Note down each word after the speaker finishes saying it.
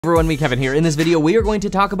Everyone, Kevin here. In this video, we are going to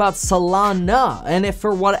talk about Solana, and if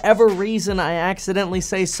for whatever reason I accidentally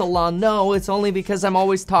say Solano, it's only because I'm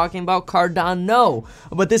always talking about Cardano,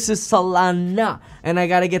 but this is Solana, and I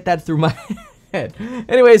gotta get that through my head.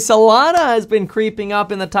 Anyway, Solana has been creeping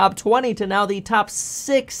up in the top 20 to now the top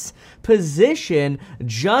 6 position,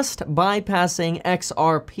 just bypassing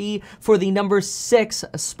XRP for the number 6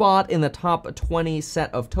 spot in the top 20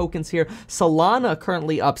 set of tokens here. Solana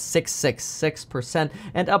currently up 666%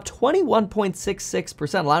 and up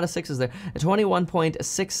 21.66%. A lot of sixes there.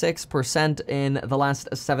 21.66% in the last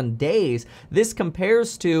 7 days. This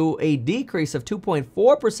compares to a decrease of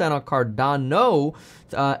 2.4% on Cardano,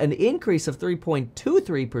 an increase of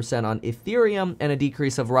 3.23% on Ethereum, and a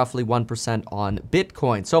decrease of roughly 1% on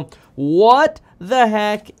Bitcoin. So what the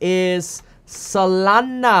heck is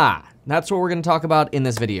Solana? That's what we're going to talk about in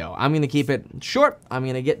this video. I'm going to keep it short. I'm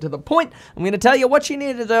going to get to the point. I'm going to tell you what you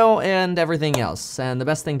need to know and everything else. And the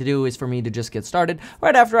best thing to do is for me to just get started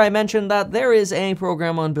right after I mention that there is a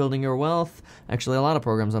program on building your wealth. Actually, a lot of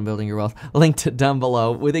programs on building your wealth linked down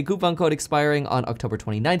below with a coupon code expiring on October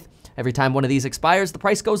 29th. Every time one of these expires, the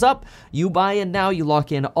price goes up. You buy in now, you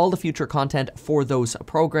lock in all the future content for those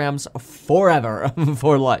programs forever,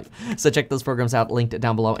 for life. So check those programs out, linked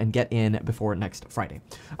down below, and get in before next Friday.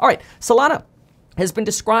 All right, Solana has been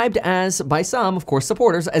described as, by some, of course,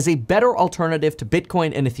 supporters, as a better alternative to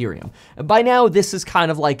Bitcoin and Ethereum. By now, this is kind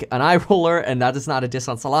of like an eye roller, and that is not a diss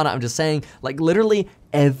on Solana. I'm just saying, like, literally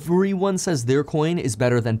everyone says their coin is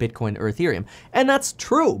better than Bitcoin or Ethereum. And that's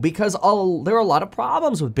true, because there are a lot of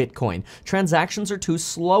problems with Bitcoin. Transactions are too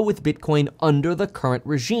slow with Bitcoin under the current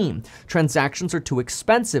regime. Transactions are too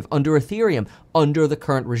expensive under Ethereum under the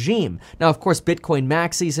current regime. Now, of course, Bitcoin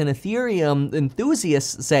maxis and Ethereum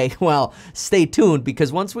enthusiasts say, well, stay tuned,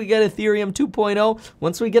 because once we get Ethereum 2.0,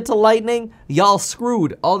 once we get to Lightning, y'all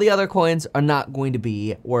screwed. All the other coins are not going to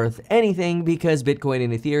be worth anything because Bitcoin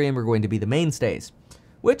and Ethereum are going to be the mainstays.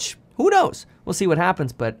 Which, who knows? We'll see what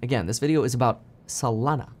happens, but again, this video is about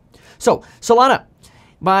Solana. So, Solana,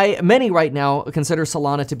 by many right now, consider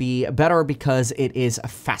Solana to be better because it is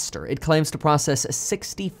faster. It claims to process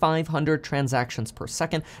 6,500 transactions per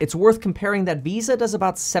second. It's worth comparing that Visa does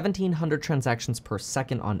about 1,700 transactions per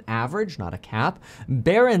second on average, not a cap.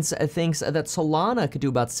 Barron's thinks that Solana could do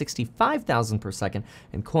about 65,000 per second,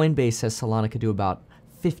 and Coinbase says Solana could do about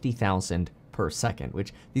 50,000 per second,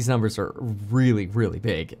 which these numbers are really, really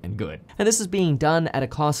big and good. And this is being done at a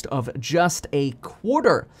cost of just a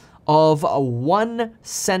quarter of 1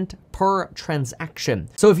 cent per transaction.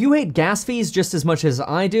 So if you hate gas fees just as much as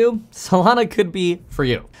I do, Solana could be for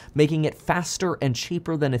you, making it faster and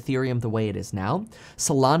cheaper than Ethereum the way it is now.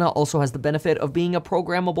 Solana also has the benefit of being a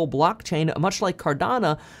programmable blockchain, much like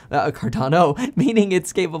Cardano, meaning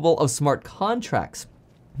it's capable of smart contracts.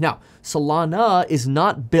 Now, Solana is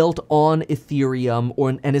not built on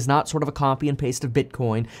Ethereum and is not sort of a copy and paste of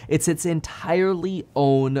Bitcoin. It's its entirely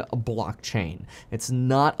own blockchain. It's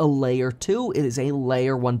not a layer 2, it is a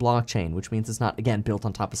layer 1 blockchain, which means it's not, again, built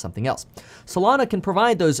on top of something else. Solana can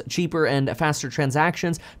provide those cheaper and faster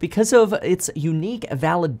transactions because of its unique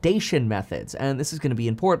validation methods, and this is going to be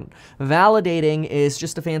important. Validating is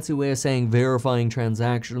just a fancy way of saying verifying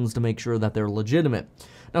transactions to make sure that they're legitimate.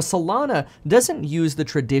 Now, Solana doesn't use the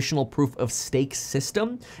traditional proof of stake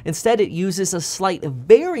system. Instead, it uses a slight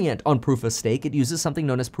variant on proof of stake. It uses something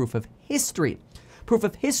known as proof of history. Proof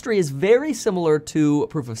of history is very similar to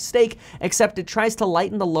proof of stake, except it tries to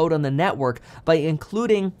lighten the load on the network by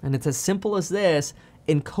including, and it's as simple as this,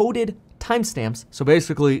 encoded timestamps, so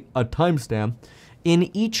basically a timestamp,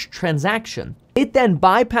 in each transaction. It then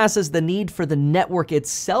bypasses the need for the network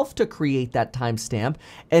itself to create that timestamp,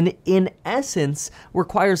 and in essence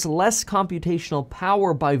requires less computational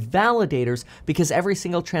power by validators because every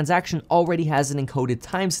single transaction already has an encoded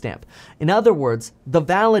timestamp. In other words, the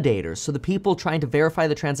validators, so the people trying to verify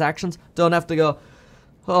the transactions, don't have to go,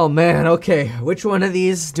 oh man, okay, which one of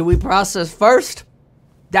these do we process first?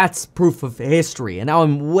 That's proof of history, and now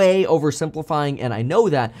I'm way oversimplifying, and I know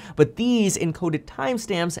that, but these encoded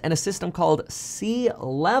timestamps and a system called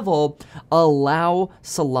C-level allow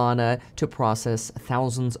Solana to process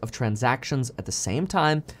thousands of transactions at the same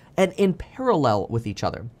time and in parallel with each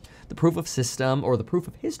other. The proof of system, or the proof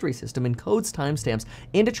of history system, encodes timestamps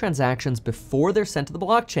into transactions before they're sent to the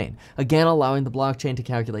blockchain, again allowing the blockchain to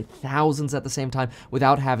calculate thousands at the same time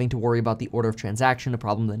without having to worry about the order of transaction, a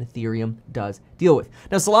problem that Ethereum does deal with.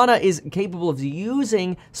 Now, Solana is capable of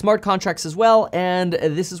using smart contracts as well, and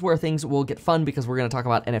this is where things will get fun because we're going to talk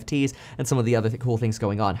about NFTs and some of the other cool things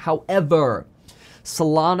going on. However,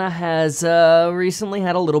 Solana has recently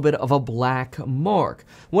had a little bit of a black mark.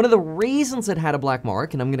 One of the reasons it had a black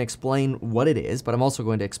mark, and I'm going to explain what it is, but I'm also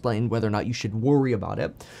going to explain whether or not you should worry about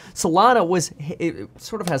it. Solana it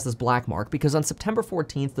sort of has this black mark because on September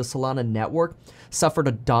 14th, the Solana network suffered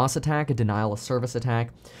a DOS attack, a denial of service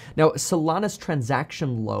attack. Now, Solana's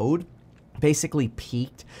transaction load basically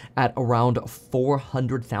peaked at around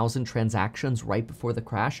 400,000 transactions right before the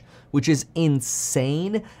crash, which is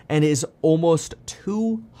insane and is almost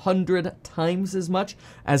 200 times as much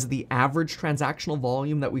as the average transactional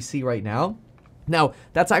volume that we see right now. Now,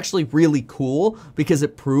 that's actually really cool because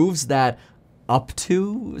it proves that up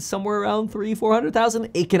to somewhere around 400,000,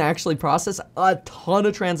 it can actually process a ton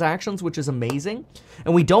of transactions, which is amazing.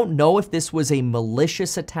 And we don't know if this was a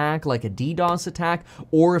malicious attack, like a DDoS attack,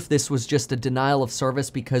 or if this was just a denial of service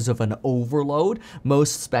because of an overload.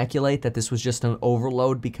 Most speculate that this was just an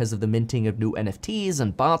overload because of the minting of new NFTs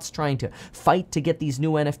and bots trying to fight to get these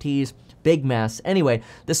new NFTs. Big mess. Anyway,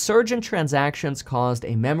 the surge in transactions caused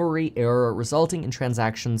a memory error, resulting in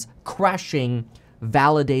transactions crashing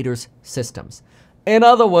validators' systems. In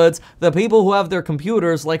other words, the people who have their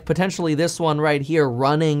computers, like potentially this one right here,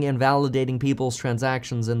 running and validating people's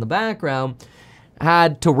transactions in the background,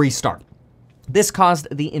 had to restart. This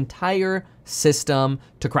caused the entire system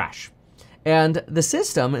to crash. And the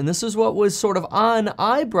system, and this is what was sort of on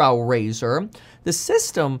eyebrow raiser, the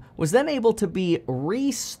system was then able to be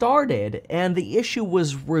restarted, and the issue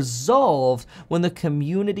was resolved when the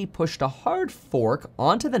community pushed a hard fork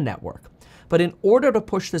onto the network. But in order to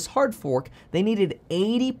push this hard fork, they needed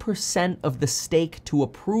 80% of the stake to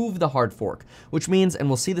approve the hard fork, which means, and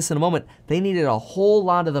we'll see this in a moment, they needed a whole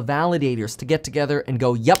lot of the validators to get together and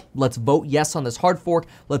go, yep, let's vote yes on this hard fork,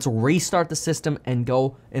 let's restart the system and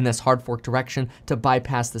go in this hard fork direction to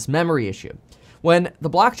bypass this memory issue. When the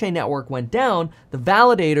blockchain network went down, the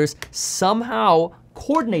validators somehow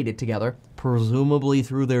coordinated together, presumably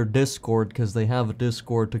through their Discord, because they have a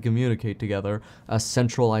Discord to communicate together, a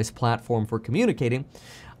centralized platform for communicating.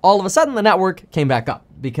 All of a sudden, the network came back up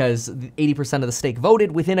because 80% of the stake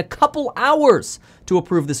voted within a couple hours to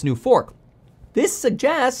approve this new fork. This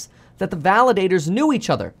suggests that the validators knew each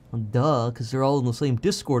other. Well, duh, because they're all in the same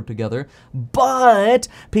Discord together. But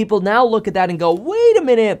people now look at that and go, wait a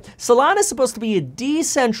minute, Solana is supposed to be a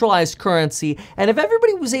decentralized currency, and if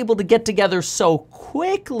everybody was able to get together so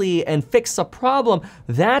quickly and fix a problem,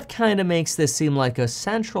 that kind of makes this seem like a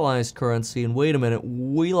centralized currency, and wait a minute,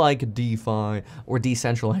 we like DeFi, or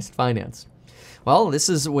decentralized finance. Well, this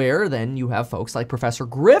is where then you have folks like Professor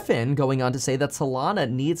Griffin going on to say that Solana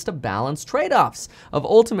needs to balance trade-offs of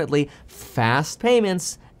ultimately fast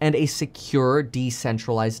payments and a secure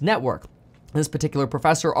decentralized network. This particular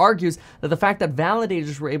professor argues that the fact that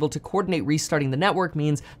validators were able to coordinate restarting the network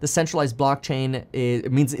means the centralized blockchain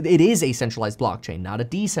means it is a centralized blockchain, not a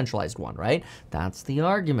decentralized one, right? That's the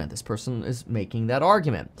argument. This person is making that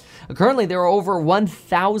argument. Currently, there are over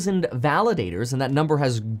 1,000 validators, and that number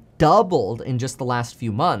has doubled in just the last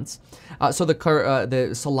few months. So the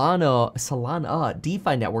Solana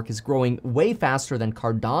DeFi network is growing way faster than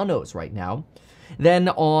Cardano's right now. Then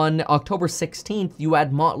on October 16th, you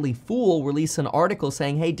had Motley Fool release an article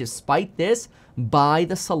saying, hey, despite this, buy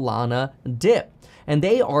the Solana dip. And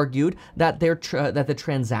they argued that that the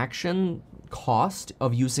transaction cost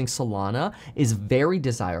of using Solana is very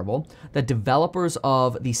desirable, that developers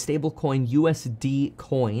of the stablecoin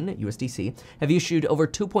USDC, have issued over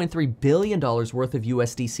 $2.3 billion worth of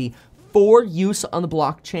USDC for use on the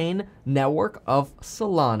blockchain network of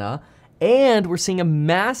Solana. And we're seeing a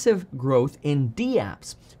massive growth in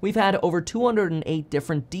D-apps. We've had over 208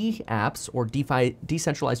 different D-apps, or DeFi,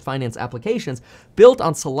 decentralized finance applications, built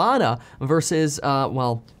on Solana versus,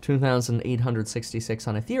 well, 2,866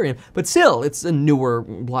 on Ethereum. But still, it's a newer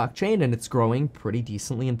blockchain, and it's growing pretty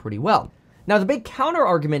decently and pretty well. Now, the big counter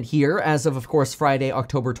argument here, as of course, Friday,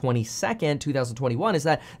 October 22nd, 2021, is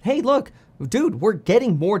that, hey, look, dude, we're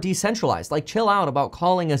getting more decentralized. Like, chill out about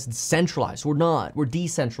calling us centralized. We're not. We're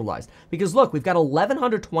decentralized. Because look, we've got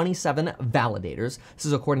 1,127 validators. This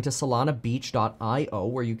is according to SolanaBeach.io,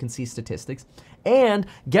 where you can see statistics. And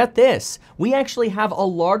get this, we actually have a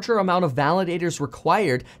larger amount of validators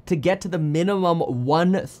required to get to the minimum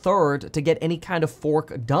 1/3 to get any kind of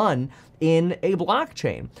fork done in a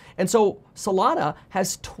blockchain. And so Solana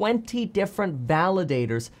has 20 different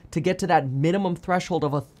validators to get to that minimum threshold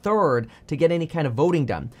of 1/3 to get any kind of voting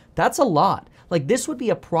done. That's a lot. Like, this would be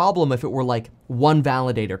a problem if it were like one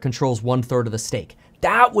validator controls 1/3 of the stake.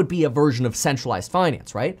 That would be a version of centralized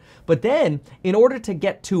finance, right? But then, in order to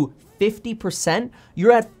get to 50%,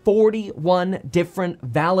 you're at 41 different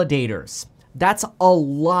validators. That's a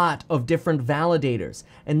lot of different validators,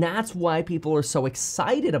 and that's why people are so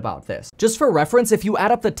excited about this. Just for reference, if you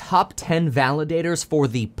add up the top 10 validators for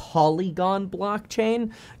the Polygon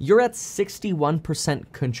blockchain, you're at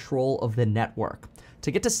 61% control of the network.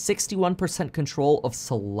 To get to 61% control of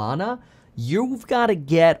Solana, you've got to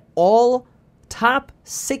get all top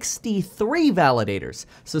 63 validators.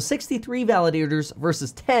 So 63 validators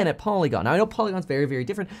versus 10 at Polygon. Now, I know Polygon's very, very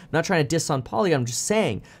different. I'm not trying to diss on Polygon. I'm just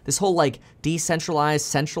saying this whole like decentralized,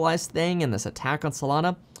 centralized thing and this attack on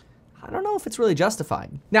Solana, I don't know if it's really justified.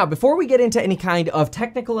 Now, before we get into any kind of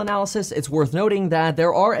technical analysis, it's worth noting that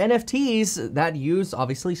there are NFTs that use,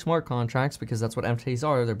 obviously, smart contracts, because that's what NFTs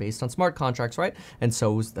are. They're based on smart contracts, right? And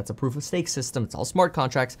so that's a proof of stake system. It's all smart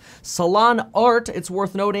contracts. Solana Art, it's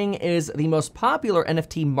worth noting, is the most popular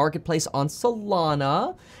NFT marketplace on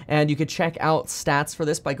Solana. And you could check out stats for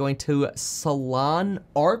this by going to solanart.io,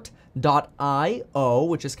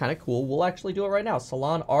 which is kind of cool. We'll actually do it right now,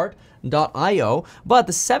 solanart.io. But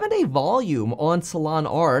the 7-day volume on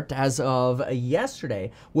Solana Art as of yesterday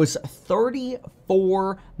was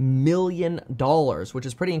 $34 million, which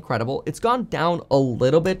is pretty incredible. It's gone down a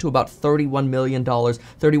little bit to about $31 million,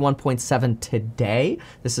 31.7 today.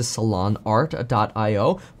 This is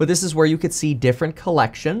solanart.io, but this is where you could see different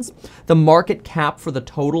collections. The market cap for the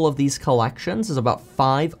total of these collections is about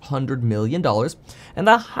 $500 million, and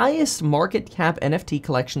the highest market cap NFT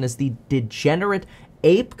collection is the Degenerate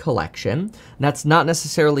Ape collection. That's not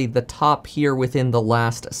necessarily the top here within the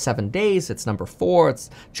last 7 days. It's number 4. It's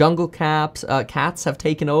Jungle Cats have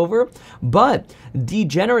taken over, but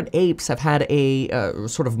Degenerate Apes have had a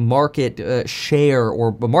sort of market share,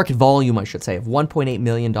 or market volume, I should say, of $1.8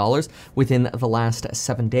 million within the last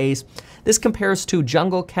 7 days. This compares to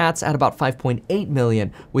Jungle Cats at about $5.8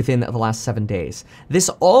 million within the last 7 days. This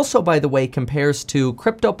also, by the way, compares to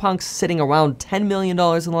CryptoPunks sitting around $10 million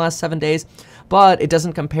in the last 7 days. But it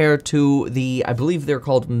doesn't compare to the, I believe they're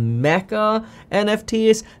called Mecha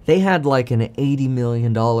NFTs. They had like an $80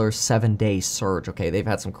 million 7-day surge. Okay, they've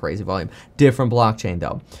had some crazy volume. Different blockchain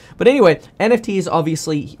though. But anyway, NFTs,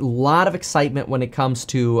 obviously a lot of excitement when it comes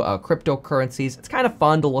to cryptocurrencies. It's kind of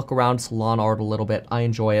fun to look around Solana Art a little bit. I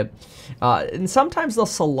enjoy it. And sometimes the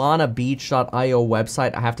SolanaBeach.io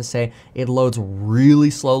website, I have to say, it loads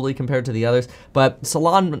really slowly compared to the others. But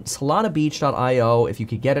SolanaBeach.io, if you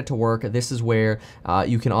could get it to work, this is where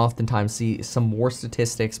you can oftentimes see some more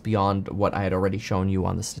statistics beyond what I had already shown you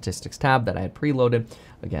on the statistics tab that I had preloaded.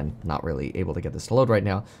 Again, not really able to get this to load right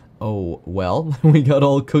now. Oh, well, we got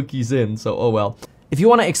all cookies in, so oh well. If you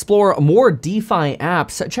want to explore more DeFi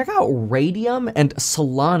apps, check out Radium and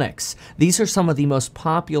Solanix. These are some of the most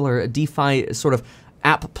popular DeFi sort of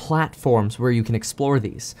app platforms where you can explore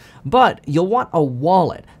these. But you'll want a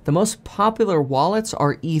wallet. The most popular wallets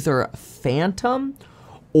are either Phantom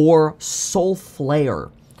or Solflare,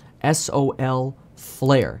 S-O-L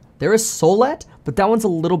Flare. There is Solet, but that one's a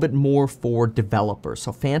little bit more for developers.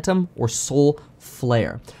 So Phantom or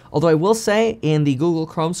Solflare. Although I will say in the Google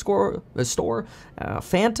Chrome store,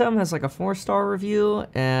 Phantom has like a 4-star review,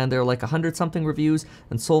 and there are like 100-something reviews,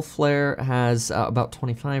 and Solflare has about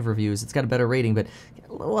 25 reviews. It's got a better rating, but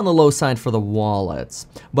a little on the low side for the wallets.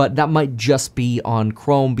 But that might just be on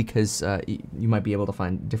Chrome, because you might be able to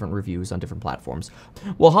find different reviews on different platforms.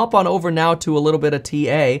 We'll hop on over now to a little bit of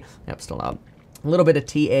TA. Yep, still out. A little bit of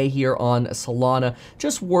TA here on Solana.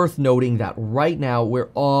 Just worth noting that right now we're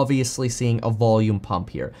obviously seeing a volume pump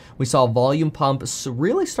here. We saw a volume pump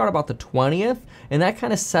really start about the 20th, and that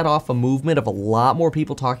kind of set off a movement of a lot more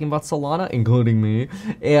people talking about Solana, including me.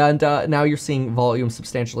 And now you're seeing volume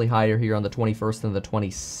substantially higher here on the 21st and the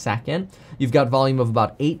 22nd. You've got volume of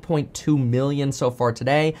about 8.2 million so far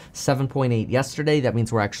today, 7.8 yesterday. That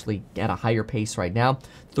means we're actually at a higher pace right now.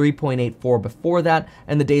 3.84 before that,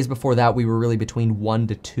 and the days before that we were really between 1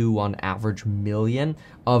 to 2 on average million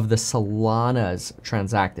of the Solanas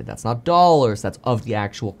transacted. That's not dollars, that's of the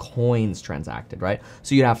actual coins transacted, right?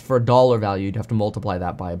 So you'd have, for a dollar value, you'd have to multiply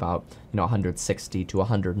that by about, 160 to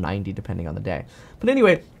 190 depending on the day. But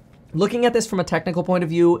anyway, looking at this from a technical point of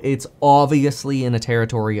view, it's obviously in a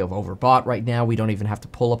territory of overbought right now. We don't even have to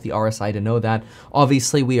pull up the RSI to know that.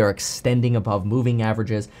 Obviously, we are extending above moving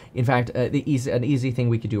averages. In fact, an easy thing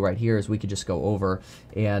we could do right here is we could just go over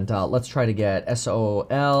and let's try to get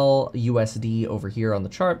SOL USD over here on the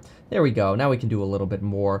chart. There we go. Now we can do a little bit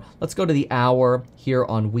more. Let's go to the hour here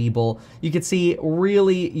on Webull. You can see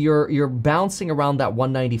really you're bouncing around that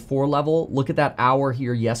 194 level. Look at that hour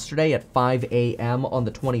here yesterday at 5 a.m. on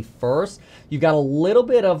the 25th. first. You've got a little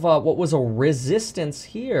bit of what was a resistance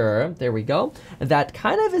here. There we go. That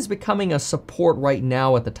kind of is becoming a support right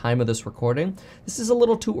now at the time of this recording. This is a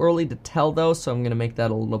little too early to tell though, so I'm going to make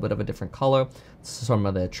that a little bit of a different color. Some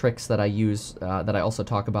of the tricks that I use that I also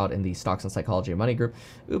talk about in the Stocks and Psychology of Money group.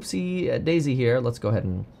 Oopsie daisy here. Let's go ahead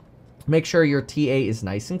and make sure your TA is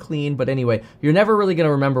nice and clean. But anyway, you're never really going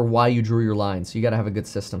to remember why you drew your lines. So you got to have a good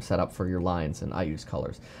system set up for your lines, and I use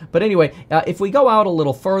colors. But anyway, if we go out a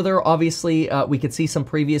little further, obviously we could see some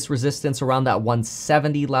previous resistance around that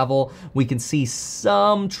 170 level. We can see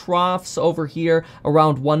some troughs over here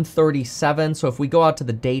around 137. So if we go out to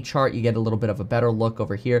the day chart, you get a little bit of a better look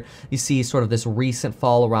over here. You see sort of this recent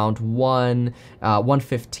fall around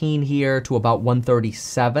 115 here to about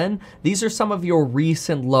 137. These are some of your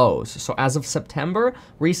recent lows. So as of September,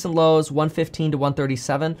 recent lows 115 to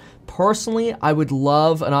 137. Personally, I would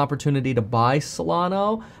love an opportunity to buy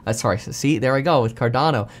Solana. Sorry, see, there I go with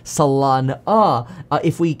Cardano. Solana,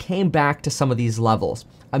 if we came back to some of these levels.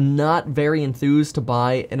 I'm not very enthused to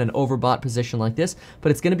buy in an overbought position like this,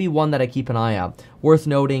 but it's going to be one that I keep an eye out. Worth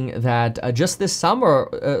noting that just this summer,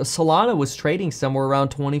 Solana was trading somewhere around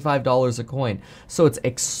 $25 a coin. So it's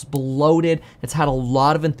exploded. It's had a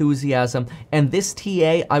lot of enthusiasm. And this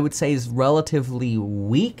TA, I would say, is relatively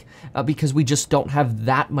weak because we just don't have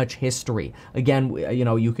that much history. Again, you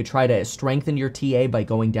know, you could try to strengthen your TA by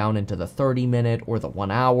going down into the 30-minute or the 1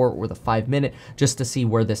 hour or the 5-minute just to see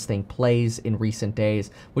where this thing plays in recent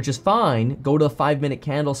days, which is fine. Go to the 5-minute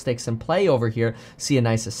candlesticks and play over here. See a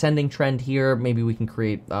nice ascending trend here. Maybe we can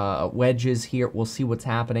create wedges here. We'll see what's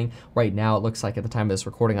happening. Right now, it looks like at the time of this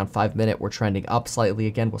recording on 5-minute, we're trending up slightly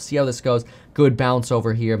again. We'll see how this goes. Good bounce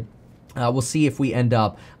over here. We'll see if we end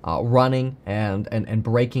up running and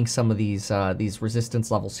breaking some of these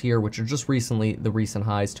resistance levels here, which are just recently the recent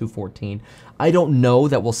highs, 214. I don't know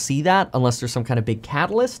that we'll see that unless there's some kind of big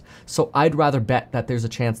catalyst. So I'd rather bet that there's a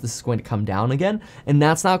chance this is going to come down again. And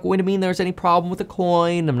that's not going to mean there's any problem with the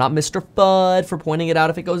coin. I'm not Mr. Fudd for pointing it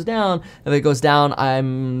out if it goes down. If it goes down,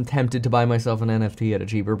 I'm tempted to buy myself an NFT at a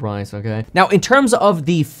cheaper price, okay? Now, in terms of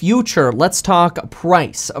the future, let's talk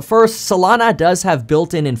price. First, Solana does have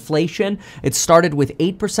built-in inflation. It started with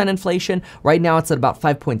 8% inflation. Right now, it's at about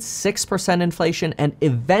 5.6% inflation. And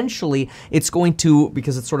eventually, it's going to,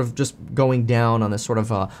 because it's sort of just going down on this sort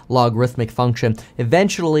of logarithmic function,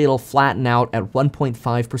 eventually it'll flatten out at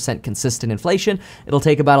 1.5% consistent inflation. It'll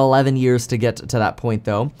take about 11 years to get to that point,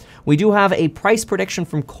 though. We do have a price prediction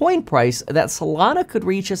from CoinPrice that Solana could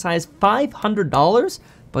reach as high as $500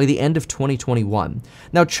 by the end of 2021.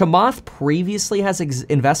 Now, Chamath previously has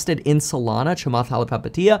invested in Solana, Chamath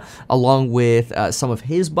Palihapitiya, along with some of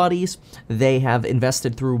his buddies. They have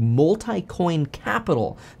invested through Multi-Coin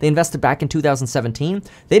Capital. They invested back in 2017.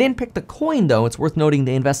 They didn't pick the coin, though. It's worth noting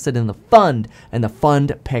they invested in the fund, and the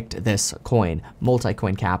fund picked this coin,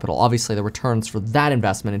 Multi-Coin Capital. Obviously, the returns for that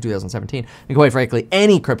investment in 2017, and quite frankly,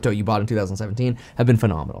 any crypto you bought in 2017 have been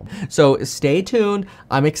phenomenal. So stay tuned.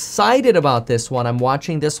 I'm excited about this one. I'm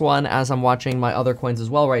watching this one as I'm watching my other coins as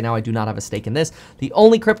well. Right now, I do not have a stake in this. The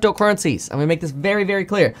only cryptocurrencies, I'm gonna make this very, very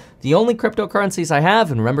clear. The only cryptocurrencies I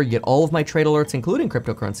have, and remember, you get all of my trade alerts, including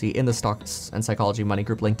cryptocurrency, in the Stocks and Psychology Money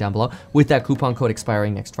group link down below with that coupon code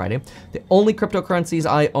expiring next Friday. The only cryptocurrencies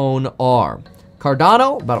I own are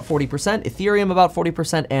Cardano, about 40%, Ethereum, about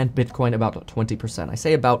 40%, and Bitcoin, about 20%. I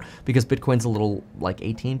say about because Bitcoin's a little like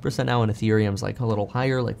 18% now, and Ethereum's like a little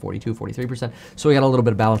higher, like 42, 43%. So we got a little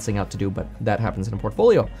bit of balancing out to do, but that happens in a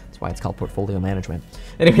portfolio. That's why it's called portfolio management.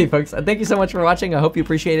 Anyway, folks, thank you so much for watching. I hope you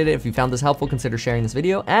appreciated it. If you found this helpful, consider sharing this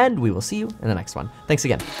video, and we will see you in the next one. Thanks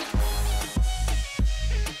again.